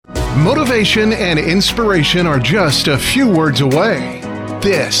Motivation and inspiration are just a few words away.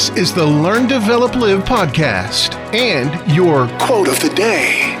 This is the Learn, Develop, Live podcast and your quote of the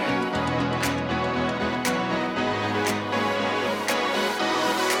day.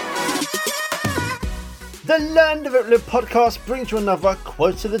 The Learn, Develop, Live podcast brings you another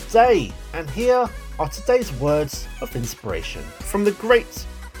quote of the day. And here are today's words of inspiration from the great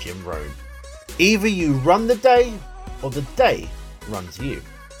Jim Rohn. Either you run the day or the day runs you.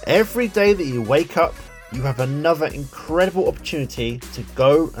 Every day that you wake up, you have another incredible opportunity to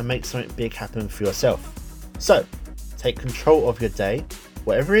go and make something big happen for yourself. So, take control of your day.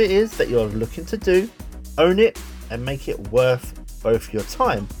 Whatever it is that you're looking to do, own it and make it worth both your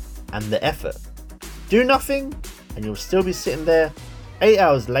time and the effort. Do nothing and you'll still be sitting there 8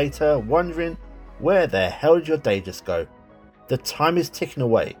 hours later wondering where the hell did your day just go. The time is ticking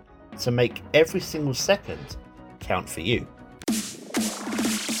away, so make every single second count for you.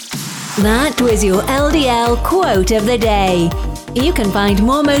 That was your LDL quote of the day. You can find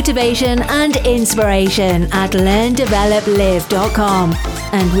more motivation and inspiration at learndeveloplive.com.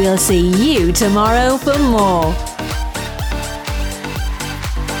 And we'll see you tomorrow for more.